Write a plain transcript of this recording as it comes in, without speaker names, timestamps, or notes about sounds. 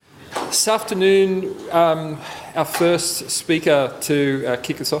This afternoon, our first speaker to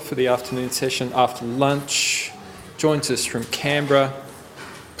kick us off for the afternoon session after lunch joins us from Canberra.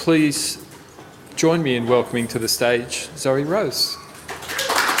 Please join me in welcoming to the stage Zoe Rose.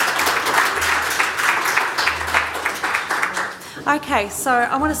 Okay, so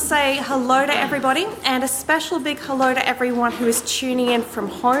I want to say hello to everybody and a special big hello to everyone who is tuning in from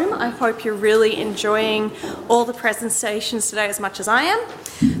home. I hope you're really enjoying all the presentations today as much as I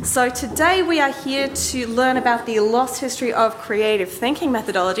am. So today we are here to learn about the lost history of creative thinking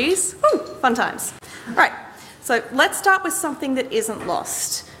methodologies. Woo, fun times. All right, so let's start with something that isn't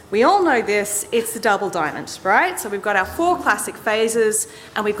lost. We all know this, it's the double diamond, right? So we've got our four classic phases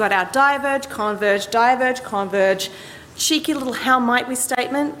and we've got our diverge, converge, cheeky little how might we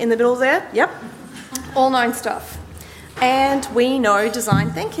statement in the middle there. Yep, all known stuff. And we know design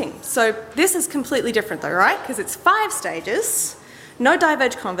thinking. So this is completely different though, right? Because it's 5 stages, no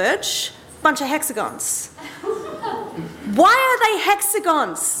diverge, converge, bunch of hexagons. Why are they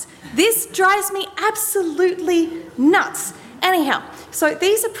hexagons? This drives me absolutely nuts. Anyhow, so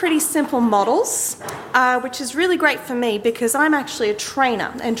these are pretty simple models, which is really great for me because I'm actually a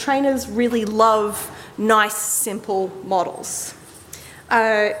trainer and trainers really love nice, simple models.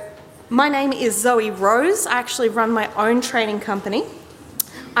 My name is Zoe Rose. I actually run my own training company.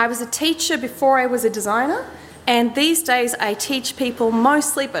 I was a teacher before I was a designer, and these days I teach people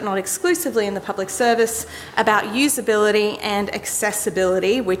mostly, but not exclusively in the public service, about usability and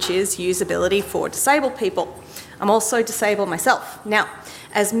accessibility, which is usability for disabled people. I'm also disabled myself. Now,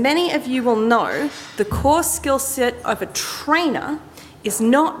 as many of you will know, the core skill set of a trainer is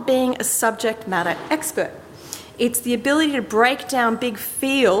not being a subject matter expert. It's the ability to break down big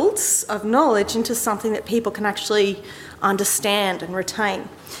fields of knowledge into something that people can actually understand and retain.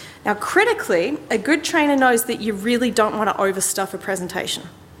 Now, critically, a good trainer knows that you really don't want to overstuff a presentation,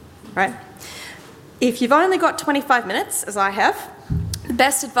 right? If you've only got 25 minutes, as I have, the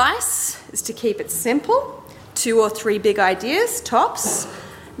best advice is to keep it simple, 2 or 3 big ideas, tops,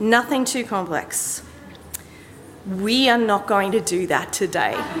 nothing too complex. We are not going to do that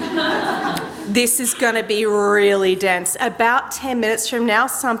today. This is going to be really dense. About 10 minutes from now,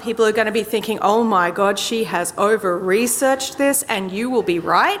 some people are going to be thinking, oh my God, she has over-researched this, and you will be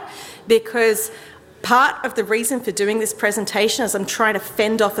right, because part of the reason for doing this presentation is I'm trying to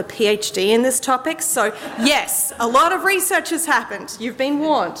fend off a PhD in this topic. So yes, a lot of research has happened. You've been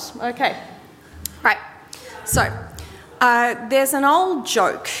warned. Okay. Right. So there's an old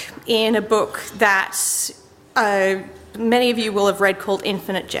joke in a book that many of you will have read called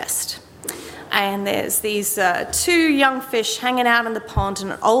Infinite Jest. And there's these 2 young fish hanging out in the pond,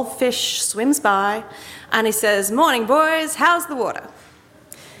 and an old fish swims by and he says, "Morning boys, how's the water?"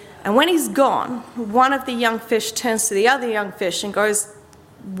 And when he's gone, one of the young fish turns to the other young fish and goes,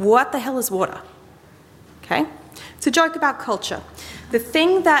 "What the hell is water?" Okay? It's a joke about culture. The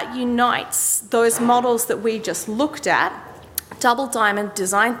thing that unites those models that we just looked at, double diamond,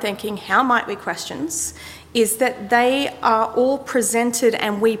 design thinking, how might we questions, is that they are all presented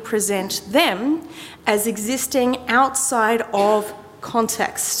and we present them as existing outside of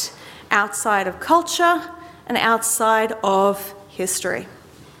context, outside of culture and outside of history.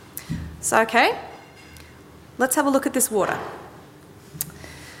 So, okay, let's have a look at this water.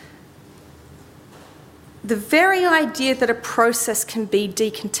 The very idea that a process can be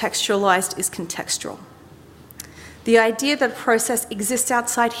decontextualized is contextual. The idea that a process exists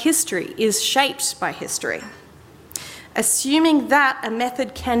outside history is shaped by history. Assuming that a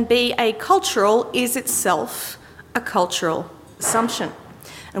method can be acultural is itself a cultural assumption.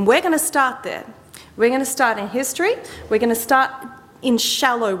 And we're going to start there. We're going to start in history. We're going to start in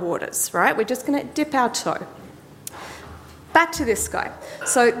shallow waters, right? We're just going to dip our toe. Back to this guy.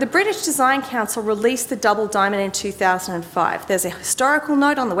 So the British Design Council released the double diamond in 2005. There's a historical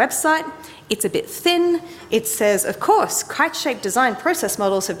note on the website. It's a bit thin. It says, of course, kite-shaped design process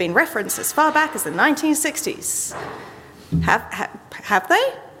models have been referenced as far back as the 1960s. Have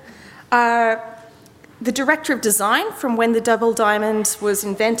they? The director of design from when the double diamond was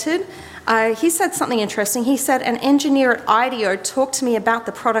invented, he said something interesting. He said, an engineer at IDEO talked to me about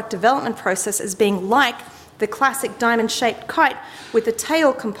the product development process as being like the classic diamond-shaped kite with a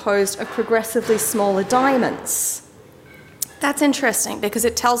tail composed of progressively smaller diamonds. That's interesting because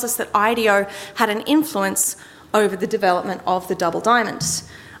it tells us that IDEO had an influence over the development of the double diamond.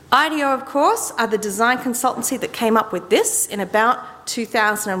 IDEO, of course, are the design consultancy that came up with this in about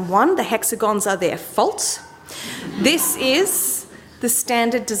 2001. The hexagons are their fault. This is the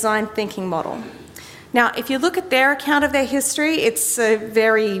standard design thinking model. Now, if you look at their account of their history, it's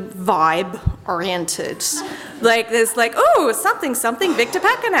very vibe-oriented. Like, there's like, oh, something, something, Victor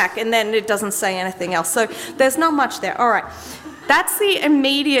Pasternak, and then it doesn't say anything else. So there's not much there. All right, that's the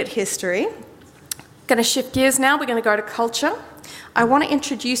immediate history. Going to shift gears now. We're going to go to culture. I want to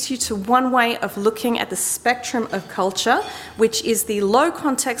introduce you to one way of looking at the spectrum of culture, which is the low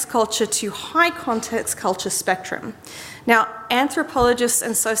context culture to high context culture spectrum. Now, anthropologists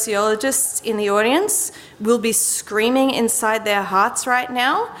and sociologists in the audience will be screaming inside their hearts right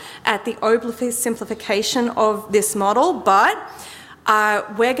now at the oversimplification of this model, but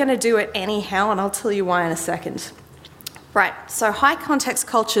we're going to do it anyhow, and I'll tell you why in a second. Right, so high context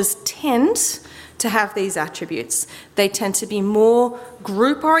cultures tend to have these attributes. They tend to be more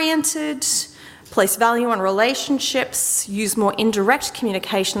group-oriented, place value on relationships, use more indirect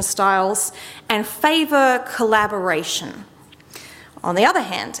communication styles, and favour collaboration. On the other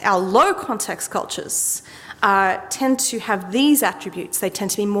hand, our low-context cultures tend to have these attributes. They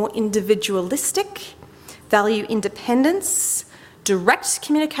tend to be more individualistic, value independence, direct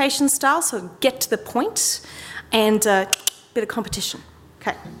communication styles, so get to the point, and a bit of competition.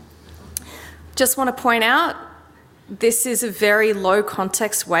 Okay. Just want to point out, this is a very low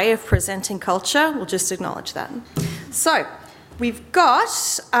context way of presenting culture. We'll just acknowledge that. So we've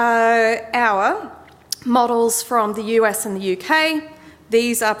got our models from the US and the UK.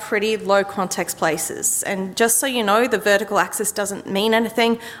 These are pretty low context places. And just so you know, the vertical axis doesn't mean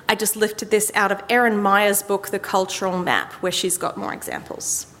anything. I just lifted this out of Erin Meyer's book, The Cultural Map, where she's got more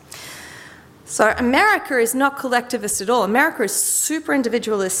examples. So America is not collectivist at all. America is super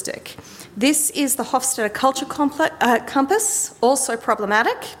individualistic. This is the Hofstadter Culture Compass, also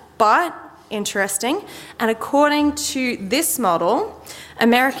problematic, but interesting. And according to this model,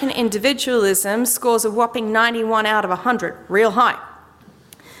 American individualism scores a whopping 91 out of 100, real high.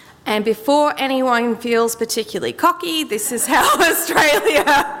 And before anyone feels particularly cocky, this is how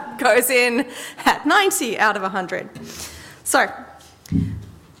Australia goes in at 90 out of 100. So,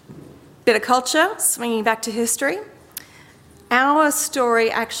 bit of culture, swinging back to history. Our story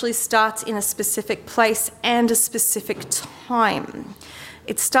actually starts in a specific place and a specific time.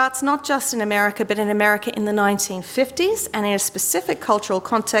 It starts not just in America, but in America in the 1950s and in a specific cultural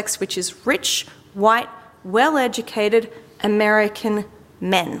context, which is rich, white, well-educated American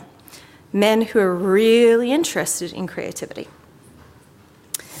men. Men who are really interested in creativity.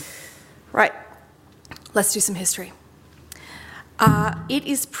 Right, let's do some history. It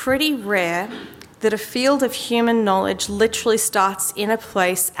is pretty rare that a field of human knowledge literally starts in a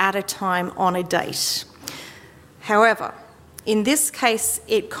place at a time on a date. However, in this case,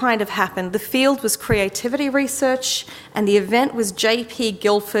 it kind of happened. The field was creativity research, and the event was J.P.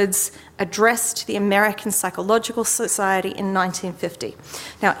 Guilford's address to the American Psychological Society in 1950.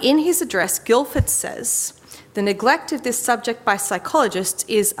 Now, in his address, Guilford says, "The neglect of this subject by psychologists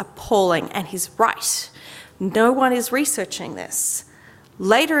is appalling," and he's right. No one is researching this.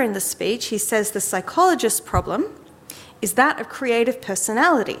 Later in the speech, he says the psychologist's problem is that of creative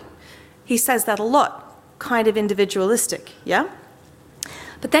personality. He says that a lot, kind of individualistic, yeah?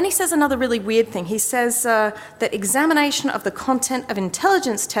 But then he says another really weird thing. He says that examination of the content of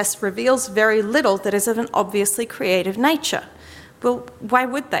intelligence tests reveals very little that is of an obviously creative nature. Well, why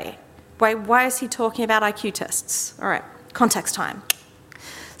would they? Why is he talking about IQ tests? All right, context time.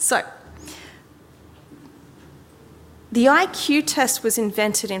 So, the IQ test was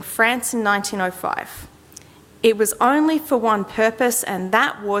invented in France in 1905. It was only for one purpose, and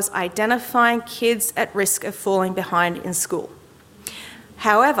that was identifying kids at risk of falling behind in school.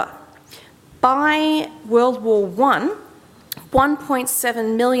 However, by World War I,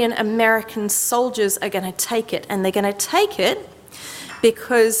 1.7 million American soldiers are going to take it, and they're going to take it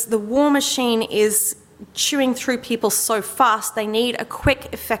because the war machine is chewing through people so fast, they need a quick,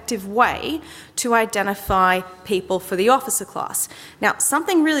 effective way to identify people for the officer class. Now,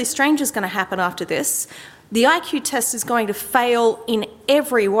 something really strange is going to happen after this. The IQ test is going to fail in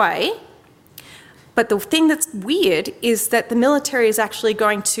every way, but the thing that's weird is that the military is actually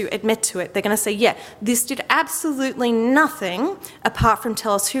going to admit to it. They're going to say, yeah, this did absolutely nothing apart from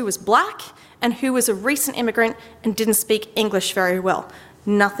tell us who was black and who was a recent immigrant and didn't speak English very well.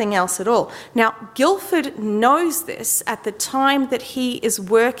 Nothing else at all. Now, Guilford knows this at the time that he is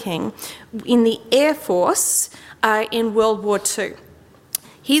working in the Air Force in World War II.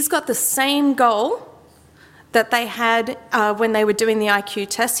 He's got the same goal that they had when they were doing the IQ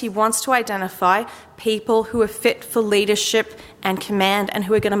test. He wants to identify people who are fit for leadership and command and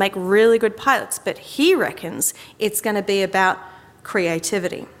who are going to make really good pilots. But he reckons it's going to be about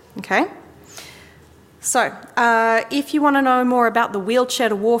creativity, okay? So, if you want to know more about the wheelchair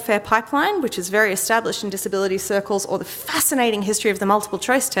to warfare pipeline, which is very established in disability circles, or the fascinating history of the multiple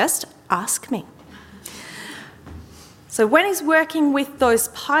choice test, ask me. So when he's working with those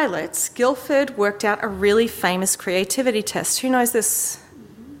pilots, Guilford worked out a really famous creativity test. Who knows this?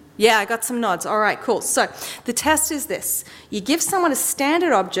 Yeah, I got some nods. All right, cool. So the test is this. You give someone a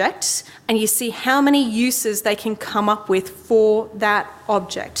standard object and you see how many uses they can come up with for that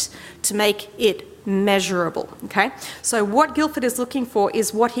object to make it measurable, okay? So what Guilford is looking for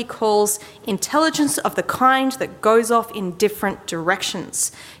is what he calls intelligence of the kind that goes off in different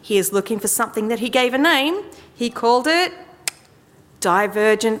directions. He is looking for something that he gave a name. He called it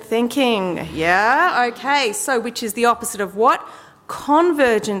divergent thinking. Yeah, okay. So which is the opposite of what?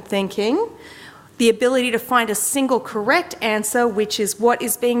 Convergent thinking. The ability to find a single correct answer, which is what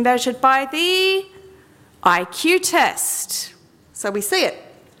is being measured by the IQ test. So we see it.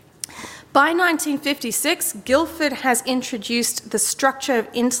 By 1956, Guilford has introduced the structure of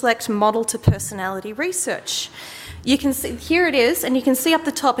intellect model to personality research. You can see, here it is, and you can see up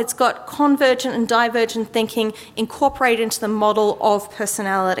the top it's got convergent and divergent thinking incorporated into the model of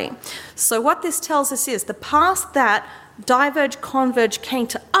personality. So what this tells us is the path that diverge, converge came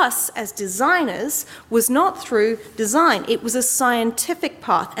to us as designers was not through design. It was a scientific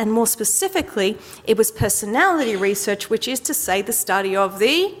path, and more specifically, it was personality research, which is to say the study of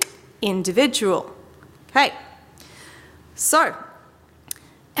the individual. Okay, so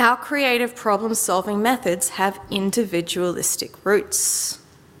our creative problem-solving methods have individualistic roots.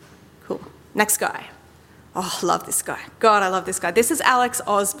 Cool. Next guy. Oh, I love this guy. God, I love this guy. This is Alex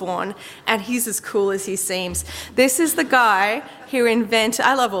Osborne, and he's as cool as he seems. This is the guy who invented,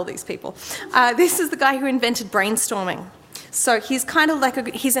 I love all these people. This is the guy who invented brainstorming. So he's kind of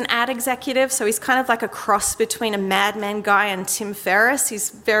like he's an ad executive, so he's kind of like a cross between a Mad Men guy and Tim Ferriss. He's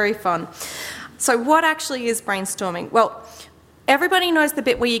very fun. So what actually is brainstorming? Well, everybody knows the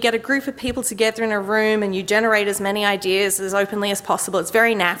bit where you get a group of people together in a room and you generate as many ideas as openly as possible. It's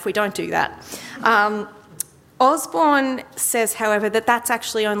very naff, we don't do that. Osborne says, however, that that's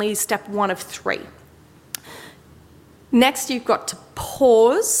actually only step 1 of 3. Next, you've got to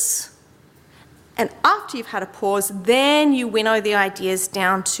pause. And after you've had a pause, then you winnow the ideas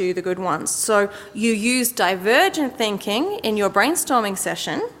down to the good ones. So you use divergent thinking in your brainstorming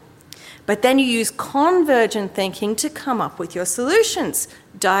session, but then you use convergent thinking to come up with your solutions.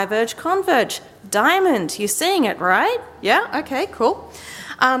 Diverge, converge, diamond. You're seeing it, right? Yeah? Okay, cool.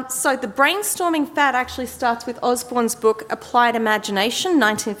 So the brainstorming fad actually starts with Osborne's book, Applied Imagination,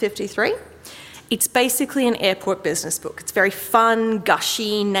 1953. It's basically an airport business book. It's very fun,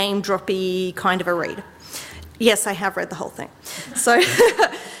 gushy, name-droppy kind of a read. Yes, I have read the whole thing. So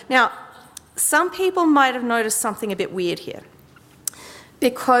now, some people might have noticed something a bit weird here,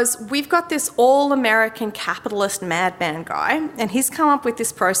 because we've got this all-American capitalist madman guy, and he's come up with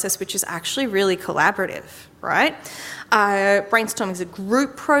this process which is actually really collaborative, right? Brainstorming is a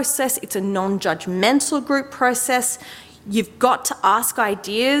group process. It's a non-judgmental group process. You've got to ask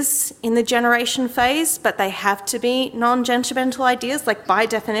ideas in the generation phase, but they have to be non-judgmental ideas, like by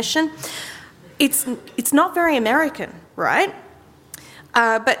definition. It's not very American, right?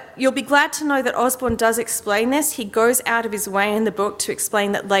 But you'll be glad to know that Osborne does explain this. He goes out of his way in the book to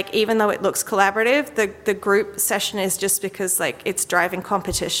explain that, like, even though it looks collaborative, the group session is just because, like, it's driving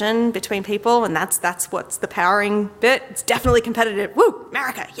competition between people, and that's what's the powering bit. It's definitely competitive. Woo,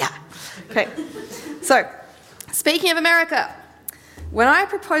 America, yeah. Okay, so speaking of America, when I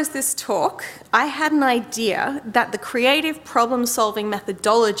proposed this talk, I had an idea that the creative problem-solving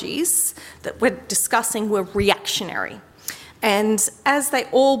methodologies that we're discussing were reactionary. And as they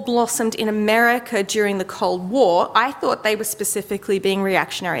all blossomed in America during the Cold War, I thought they were specifically being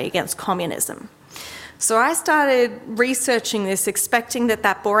reactionary against communism. So I started researching this, expecting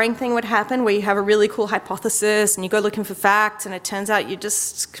that boring thing would happen where you have a really cool hypothesis and you go looking for facts and it turns out you're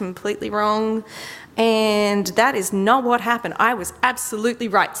just completely wrong. And that is not what happened. I was absolutely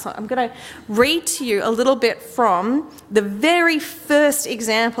right. So I'm going to read to you a little bit from the very first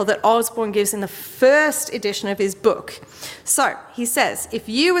example that Osborne gives in the first edition of his book. So he says, if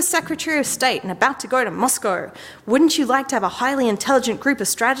you were Secretary of State and about to go to Moscow, wouldn't you like to have a highly intelligent group of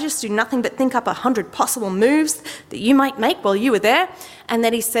strategists do nothing but think up 100 possible moves that you might make while you were there? And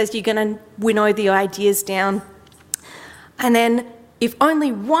then he says you're going to winnow the ideas down. And then, if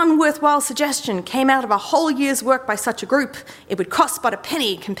only one worthwhile suggestion came out of a whole year's work by such a group, it would cost but a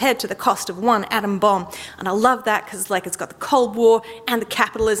penny compared to the cost of one atom bomb. And I love that because, like, it's got the Cold War and the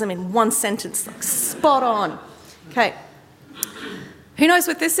capitalism in one sentence. Like, spot on. Okay. Who knows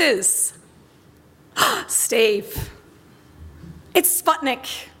what this is? Steve. It's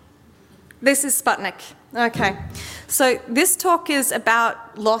Sputnik. This is Sputnik. Okay. So this talk is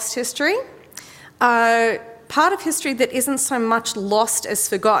about lost history. Part of history that isn't so much lost as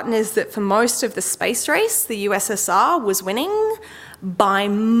forgotten is that for most of the space race, the USSR was winning by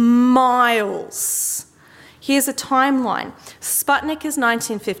miles. Here's a timeline. Sputnik is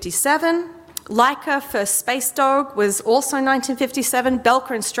 1957. Laika, first space dog, was also 1957.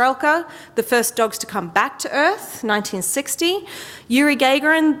 Belka and Strelka, the first dogs to come back to Earth, 1960. Yuri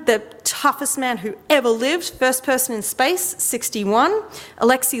Gagarin, the toughest man who ever lived, first person in space, 61.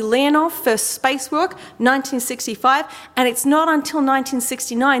 Alexei Leonov, first spacewalk, 1965. And it's not until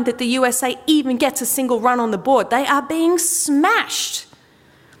 1969 that the USA even gets a single run on the board. They are being smashed.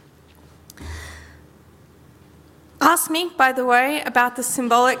 Ask me, by the way, about the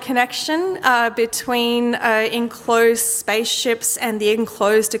symbolic connection between enclosed spaceships and the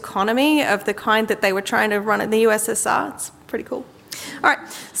enclosed economy of the kind that they were trying to run in the USSR. It's pretty cool. All right,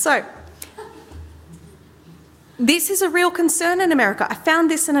 so this is a real concern in America. I found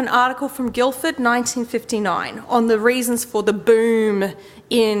this in an article from Guilford, 1959, on the reasons for the boom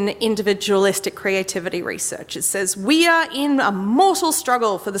in individualistic creativity research. It says, "We are in a mortal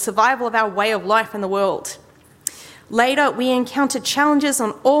struggle for the survival of our way of life in the world. Later, we encountered challenges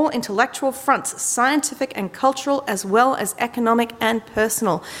on all intellectual fronts, scientific and cultural, as well as economic and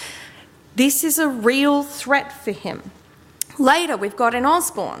personal." This is a real threat for him. Later, we've got in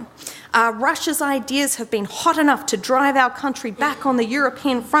Osborne, Russia's ideas have been hot enough to drive our country back on the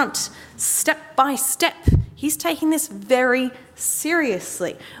European front, step by step. He's taking this very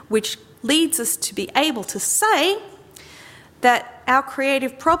seriously, which leads us to be able to say that our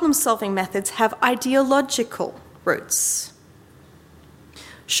creative problem-solving methods have ideological roots.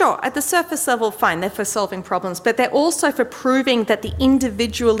 Sure, at the surface level, fine, they're for solving problems, but they're also for proving that the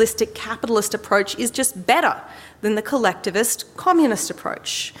individualistic capitalist approach is just better than the collectivist communist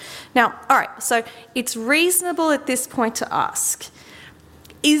approach. Now, all right, so it's reasonable at this point to ask,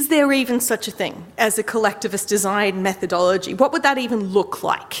 is there even such a thing as a collectivist design methodology? What would that even look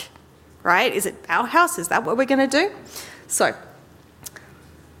like, right? Is it Bauhaus? Is that what we're going to do? So,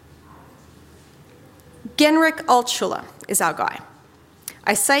 Genrich Altshuler is our guy.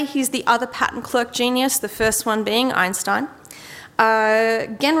 I say he's the other patent clerk genius, the first one being Einstein.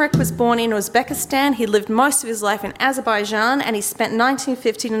 Genrich was born in Uzbekistan. He lived most of his life in Azerbaijan, and he spent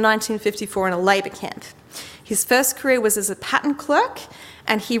 1950 to 1954 in a labour camp. His first career was as a patent clerk,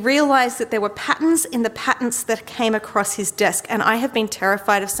 and he realised that there were patterns in the patents that came across his desk. And I have been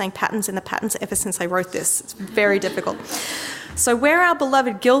terrified of saying patterns in the patents ever since I wrote this. It's very difficult. So where our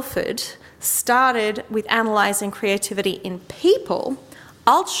beloved Guilford started with analysing creativity in people,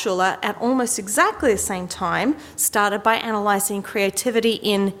 Altshuler, at almost exactly the same time, started by analysing creativity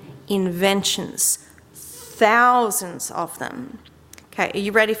in inventions. Thousands of them. Okay, are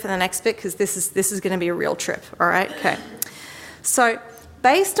you ready for the next bit? Because this is going to be a real trip, all right? Okay. So,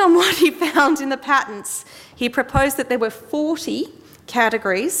 based on what he found in the patents, he proposed that there were 40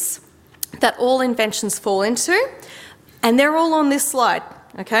 categories that all inventions fall into, and they're all on this slide,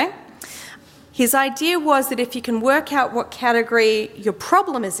 okay? His idea was that if you can work out what category your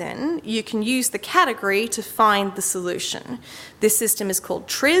problem is in, you can use the category to find the solution. This system is called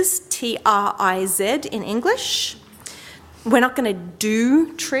TRIZ, T-R-I-Z in English. We're not going to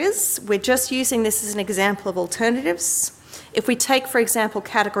do TRIZ, we're just using this as an example of alternatives. If we take, for example,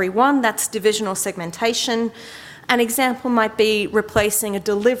 category 1, that's division or segmentation. An example might be replacing a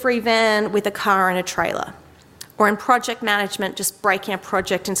delivery van with a car and a trailer. Or in project management, just breaking a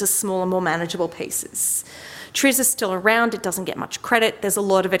project into smaller, more manageable pieces. TRIZ is still around, it doesn't get much credit. There's a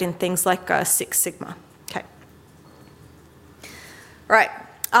lot of it in things like Six Sigma. Okay. All right,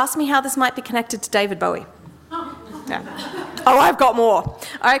 ask me how this might be connected to David Bowie. No. Oh, I've got more.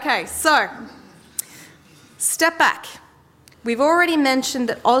 Okay, so, step back. We've already mentioned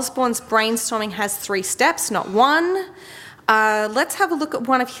that Osborne's brainstorming has 3 steps, not 1. Let's have a look at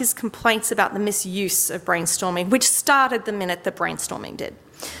one of his complaints about the misuse of brainstorming, which started the minute that brainstorming did.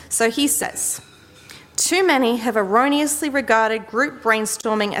 So he says, "Too many have erroneously regarded group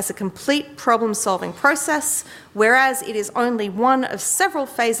brainstorming as a complete problem-solving process, whereas it is only one of several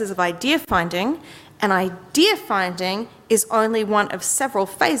phases of idea finding, and idea finding is only one of several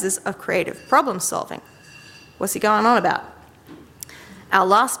phases of creative problem-solving." What's he going on about? Our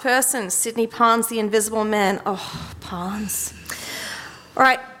last person, Sidney Parnes, the Invisible Man. Oh, Parnes. All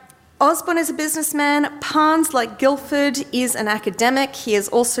right, Osborne is a businessman. Parnes, like Guilford, is an academic. He is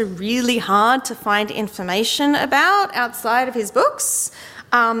also really hard to find information about outside of his books.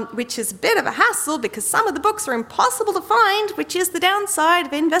 which is a bit of a hassle because some of the books are impossible to find, which is the downside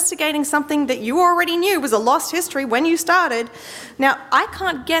of investigating something that you already knew was a lost history when you started. Now, I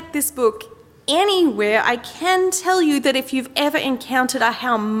can't get this book anywhere. I can tell you that if you've ever encountered a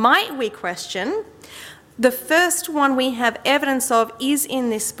how might we question, the first one we have evidence of is in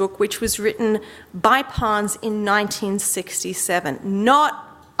this book, which was written by Parnes in 1967,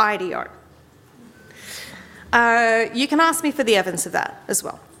 not IDEO. You can ask me for the evidence of that as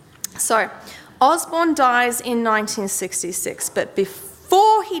well. So, Osborne dies in 1966, but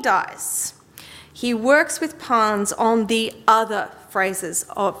before he dies, he works with Parnes on the other phases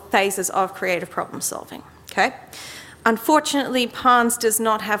of creative problem solving. Okay? Unfortunately, Parnes does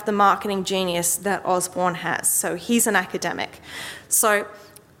not have the marketing genius that Osborne has, so he's an academic. So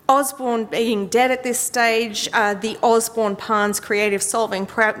Osborne being dead at this stage, the Osborne-Parnes creative solving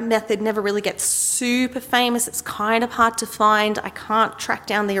method never really gets super famous. It's kind of hard to find. I can't track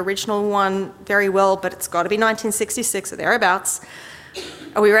down the original one very well, but it's got to be 1966 or thereabouts.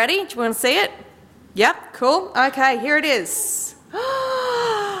 Are we ready? Do you want to see it? Yep, cool. Okay, here it is.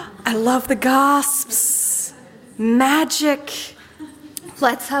 I love the gasps. Magic.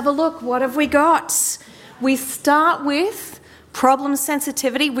 Let's have a look. What have we got? We start with problem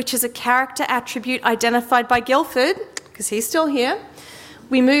sensitivity, which is a character attribute identified by Guilford, because he's still here.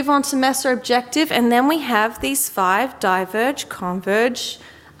 We move on to Messer objective, and then we have these 5 diverge, converge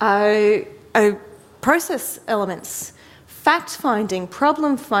process elements. Fact finding,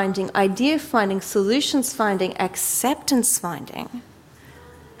 problem finding, idea finding, solutions finding, acceptance finding.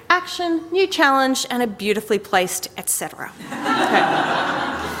 Action, new challenge, and a beautifully placed, etc.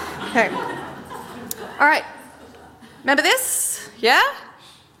 Okay. All right. Remember this? Yeah?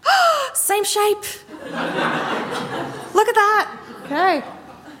 Same shape. Look at that. Okay.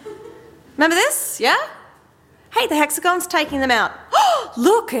 Remember this? Yeah? Hey, the hexagon's taking them out.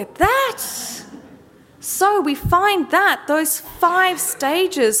 Look at that. So we find that those 5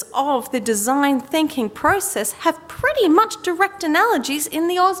 stages of the design thinking process have pretty much direct analogies in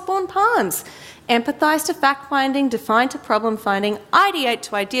the Osborne-Parnes. Empathize to fact finding, define to problem finding, ideate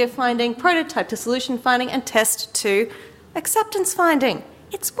to idea finding, prototype to solution finding, and test to acceptance finding.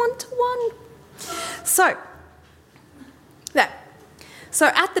 It's 1-to-1. So, there. So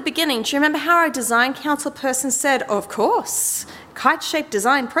at the beginning, do you remember how our design council person said, of course, kite-shaped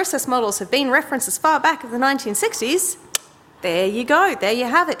design process models have been referenced as far back as the 1960s? There you go, there you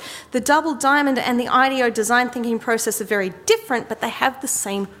have it. The double diamond and the IDEO design thinking process are very different, but they have the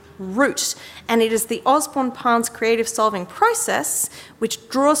same root. And it is the Osborne-Parnes creative solving process, which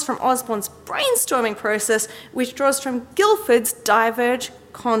draws from Osborne's brainstorming process, which draws from Guilford's diverge,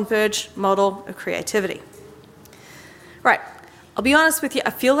 converge model of creativity. Right. I'll be honest with you, I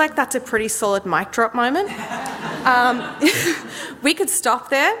feel like that's a pretty solid mic drop moment. We could stop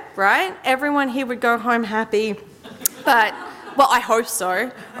there, right? Everyone here would go home happy, but, well, I hope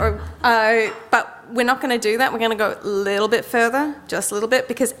so. But we're not going to do that. We're going to go a little bit further, just a little bit,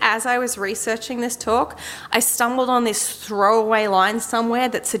 because as I was researching this talk, I stumbled on this throwaway line somewhere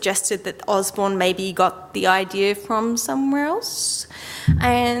that suggested that Osborne maybe got the idea from somewhere else.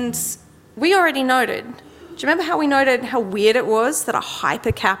 And we already noted, do you remember how we noted how weird it was that a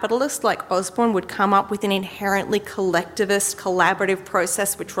hyper-capitalist like Osborne would come up with an inherently collectivist, collaborative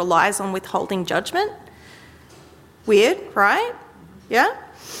process which relies on withholding judgment? Weird, right? Yeah?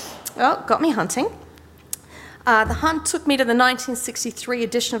 Well, got me hunting. The hunt took me to the 1963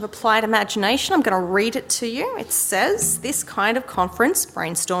 edition of Applied Imagination. I'm going to read it to you. It says, this kind of conference,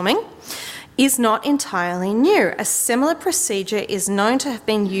 brainstorming, is not entirely new. A similar procedure is known to have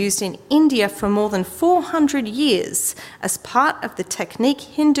been used in India for more than 400 years as part of the technique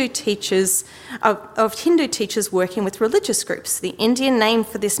Hindu teachers working with religious groups. The Indian name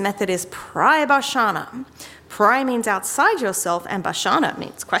for this method is Prabhashana. Pry means outside yourself, and Bhashana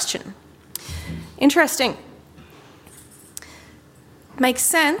means question. Interesting. Makes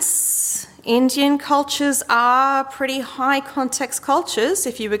sense. Indian cultures are pretty high context cultures.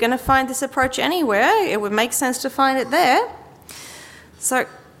 If you were going to find this approach anywhere, it would make sense to find it there. So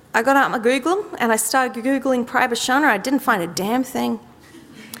I got out my Google and I started Googling Prabhashana. I didn't find a damn thing.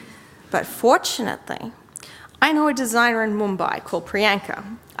 But fortunately, I know a designer in Mumbai called Priyanka.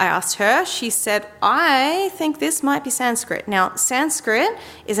 I asked her, she said, I think this might be Sanskrit. Now, Sanskrit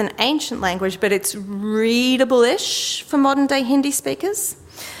is an ancient language, but it's readable-ish for modern-day Hindi speakers.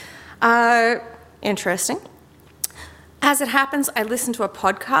 Interesting. As it happens, I listened to a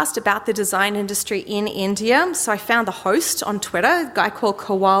podcast about the design industry in India, so I found the host on Twitter, a guy called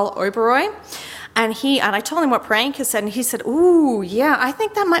Kawal Oberoi. And I told him what Priyanka said, and he said, ooh, yeah, I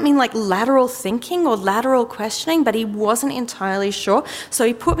think that might mean like lateral thinking or lateral questioning, but he wasn't entirely sure. So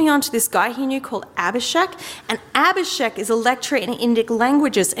he put me onto this guy he knew called Abhishek, and Abhishek is a lecturer in Indic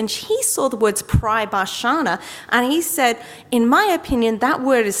languages, and he saw the words paribhashana, and he said, in my opinion, that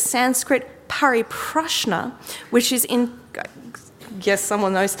word is Sanskrit pariprashna, which is in... Yes,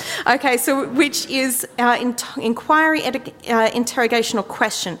 someone knows. Okay, so which is inquiry, interrogation or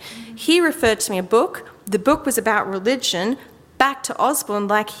question. He referred to me a book. The book was about religion. Back to Osborne,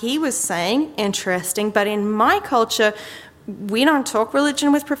 like he was saying, interesting. But in my culture, we don't talk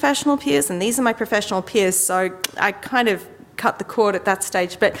religion with professional peers, and these are my professional peers, so I kind of cut the cord at that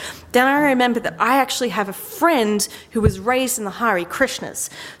stage. But then I remember that I actually have a friend who was raised in the Hare Krishnas.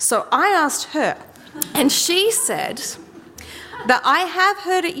 So I asked her, and she said that I have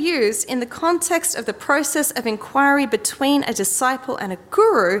heard it used in the context of the process of inquiry between a disciple and a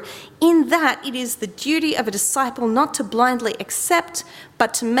guru, in that it is the duty of a disciple not to blindly accept,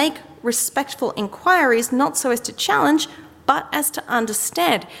 but to make respectful inquiries, not so as to challenge, but as to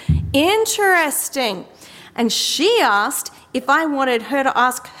understand. Interesting. And she asked if I wanted her to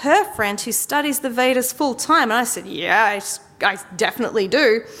ask her friend who studies the Vedas full time, and I said, yeah, I definitely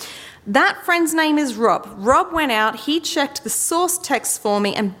do. That friend's name is Rob. Rob went out, he checked the source text for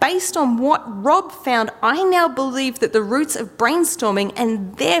me, and based on what Rob found, I now believe that the roots of brainstorming,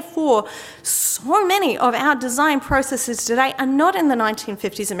 and therefore so many of our design processes today, are not in the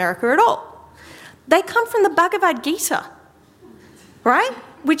 1950s America at all. They come from the Bhagavad Gita, right?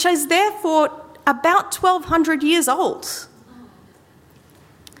 Which is therefore about 1,200 years old.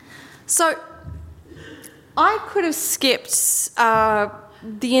 So I could have skipped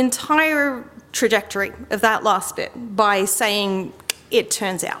the entire trajectory of that last bit by saying it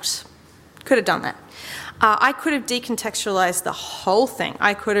turns out. Could have done that. I could have decontextualised the whole thing.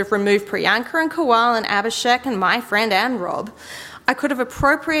 I could have removed Priyanka and Kawal and Abhishek and my friend and Rob. I could have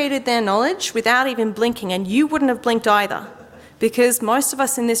appropriated their knowledge without even blinking, and you wouldn't have blinked either, because most of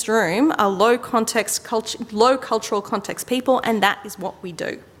us in this room are low cultural context people, and that is what we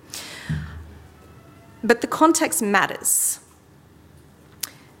do. But the context matters.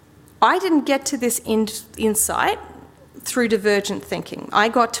 I didn't get to this insight through divergent thinking. I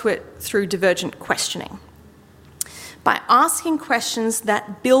got to it through divergent questioning. By asking questions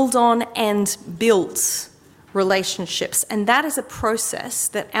that build on and build relationships. And that is a process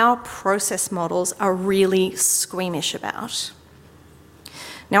that our process models are really squeamish about.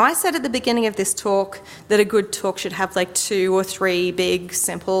 Now, I said at the beginning of this talk that a good talk should have like 2 or 3 big,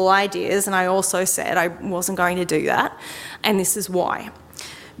 simple ideas, and I also said I wasn't going to do that, and this is why.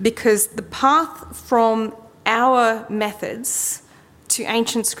 Because the path from our methods to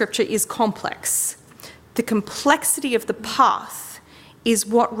ancient scripture is complex. The complexity of the path is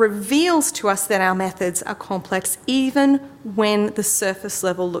what reveals to us that our methods are complex, even when the surface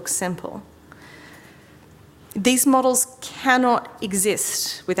level looks simple. These models cannot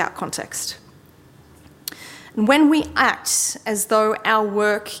exist without context. And when we act as though our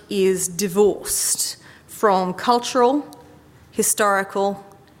work is divorced from cultural, historical,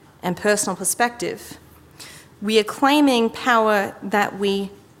 and personal perspective, we are claiming power that we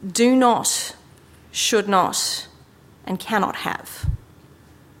do not, should not, and cannot have.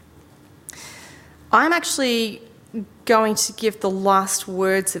 I'm actually going to give the last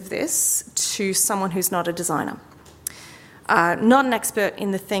words of this to someone who's not a designer. Not an expert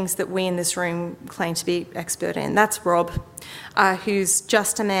in the things that we in this room claim to be expert in. That's Rob, who's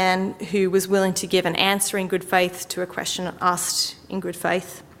just a man who was willing to give an answer in good faith to a question asked in good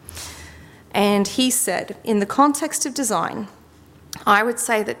faith. And he said, in the context of design, I would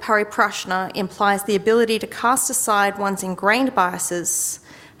say that pariprashna implies the ability to cast aside one's ingrained biases,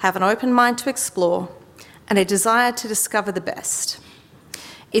 have an open mind to explore, and a desire to discover the best.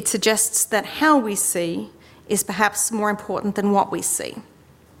 It suggests that how we see is perhaps more important than what we see.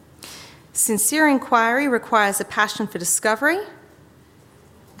 Sincere inquiry requires a passion for discovery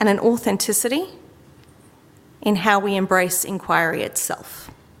and an authenticity in how we embrace inquiry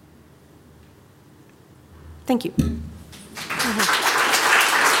itself. Thank you.